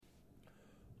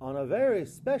On a very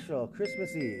special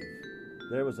Christmas Eve,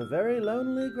 there was a very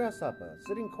lonely grasshopper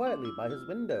sitting quietly by his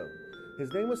window.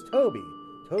 His name was Toby,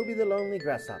 Toby the lonely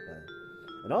grasshopper.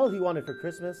 And all he wanted for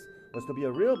Christmas was to be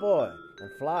a real boy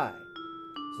and fly.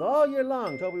 So all year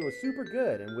long, Toby was super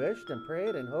good and wished and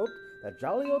prayed and hoped that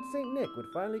jolly old St. Nick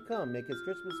would finally come make his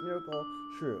Christmas miracle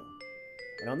true.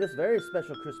 And on this very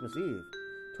special Christmas Eve,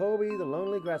 Toby the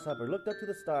lonely grasshopper looked up to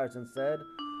the stars and said,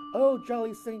 "Oh,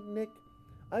 jolly St. Nick,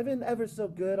 I've been ever so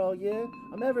good all year.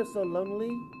 I'm ever so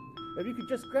lonely. If you could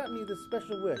just grant me this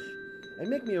special wish and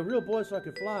make me a real boy so I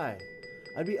could fly,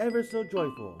 I'd be ever so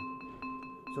joyful."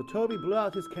 So Toby blew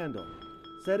out his candle,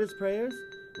 said his prayers,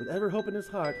 with ever hope in his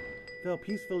heart, fell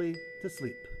peacefully to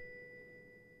sleep.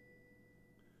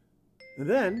 And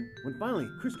then, when finally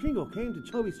Kris Kringle came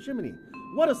to Toby's chimney,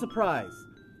 what a surprise!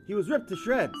 He was ripped to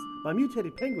shreds by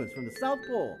mutated penguins from the South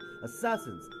Pole,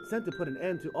 assassins sent to put an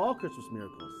end to all Christmas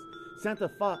miracles. Santa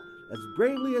fought as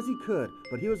bravely as he could,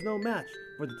 but he was no match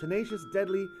for the tenacious,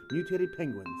 deadly, mutated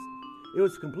penguins. It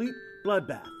was a complete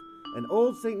bloodbath, and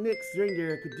old St. Nick's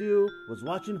reindeer could do was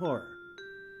watch in horror.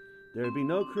 There would be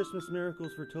no Christmas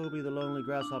miracles for Toby the lonely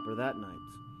grasshopper that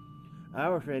night,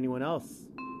 or for anyone else.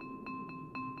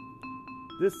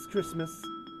 This Christmas,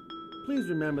 please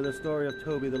remember the story of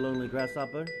Toby the lonely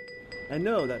grasshopper, and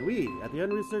know that we at the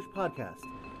Unresearched podcast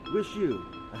wish you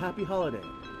a happy holiday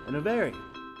and a very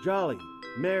jolly,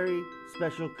 merry,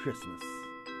 special Christmas.